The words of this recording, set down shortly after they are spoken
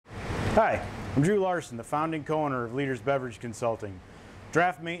Hi, I'm Drew Larson, the founding co-owner of Leaders Beverage Consulting.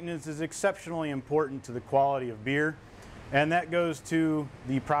 Draught maintenance is exceptionally important to the quality of beer, and that goes to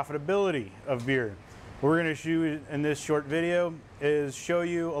the profitability of beer. What we're going to shoot in this short video is show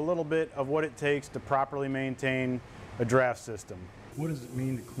you a little bit of what it takes to properly maintain a draft system. What does it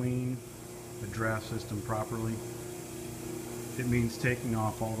mean to clean a draft system properly? It means taking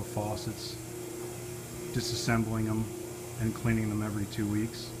off all the faucets, disassembling them, and cleaning them every 2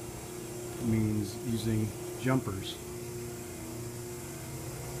 weeks. It means using jumpers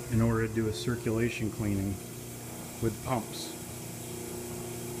in order to do a circulation cleaning with pumps.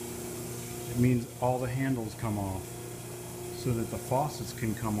 It means all the handles come off so that the faucets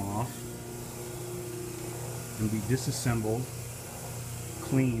can come off and be disassembled,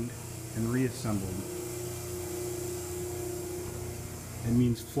 cleaned, and reassembled. It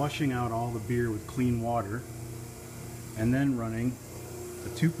means flushing out all the beer with clean water and then running a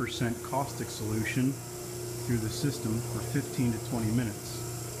 2% caustic solution through the system for 15 to 20 minutes.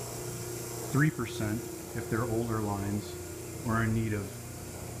 3% if they're older lines or are in need of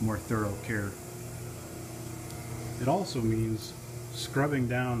more thorough care. It also means scrubbing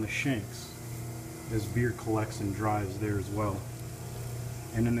down the shanks as beer collects and dries there as well.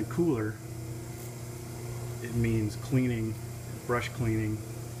 And in the cooler, it means cleaning, brush cleaning,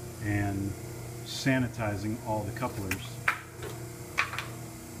 and sanitizing all the couplers.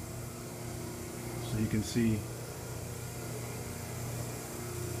 So you can see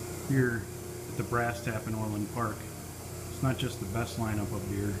here at the Brass Tap in Orland Park, it's not just the best lineup of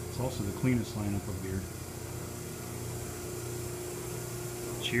beer, it's also the cleanest lineup of beer.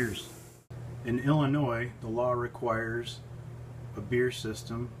 Cheers. In Illinois, the law requires a beer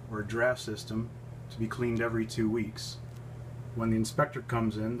system or a draft system to be cleaned every 2 weeks. When the inspector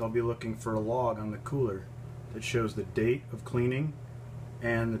comes in, they'll be looking for a log on the cooler that shows the date of cleaning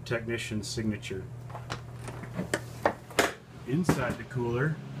and the technician's signature. Inside the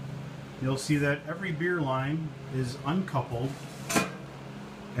cooler, you'll see that every beer line is uncoupled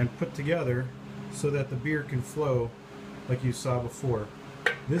and put together so that the beer can flow like you saw before.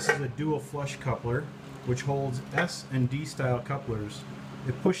 This is a dual flush coupler which holds S and D style couplers.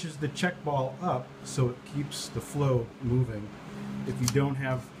 It pushes the check ball up so it keeps the flow moving. If you don't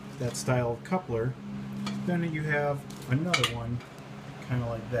have that style of coupler, then you have another one kind of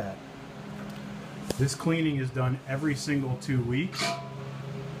like that. This cleaning is done every single 2 weeks,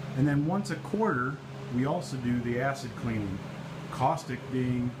 and then once a quarter we also do the acid cleaning. Caustic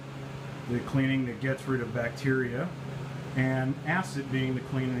being the cleaning that gets rid of bacteria, and acid being the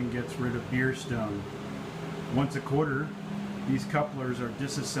cleaning that gets rid of beer stone. Once a quarter, these couplers are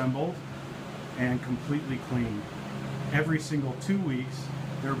disassembled and completely cleaned. Every single 2 weeks,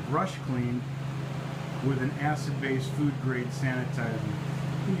 they're brush cleaned with an acid-based food-grade sanitizer.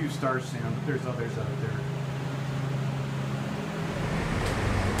 We use Star San, but there's others out there.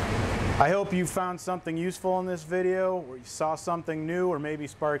 I hope you found something useful in this video, or you saw something new, or maybe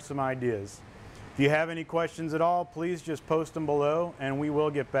sparked some ideas. If you have any questions at all, please just post them below and we will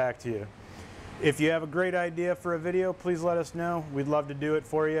get back to you. If you have a great idea for a video, please let us know. We'd love to do it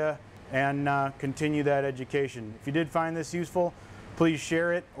for you and continue that education. If you did find this useful, please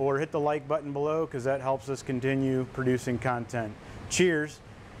share it or hit the like button below, because that helps us continue producing content. Cheers,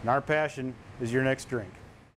 and our passion is your next drink.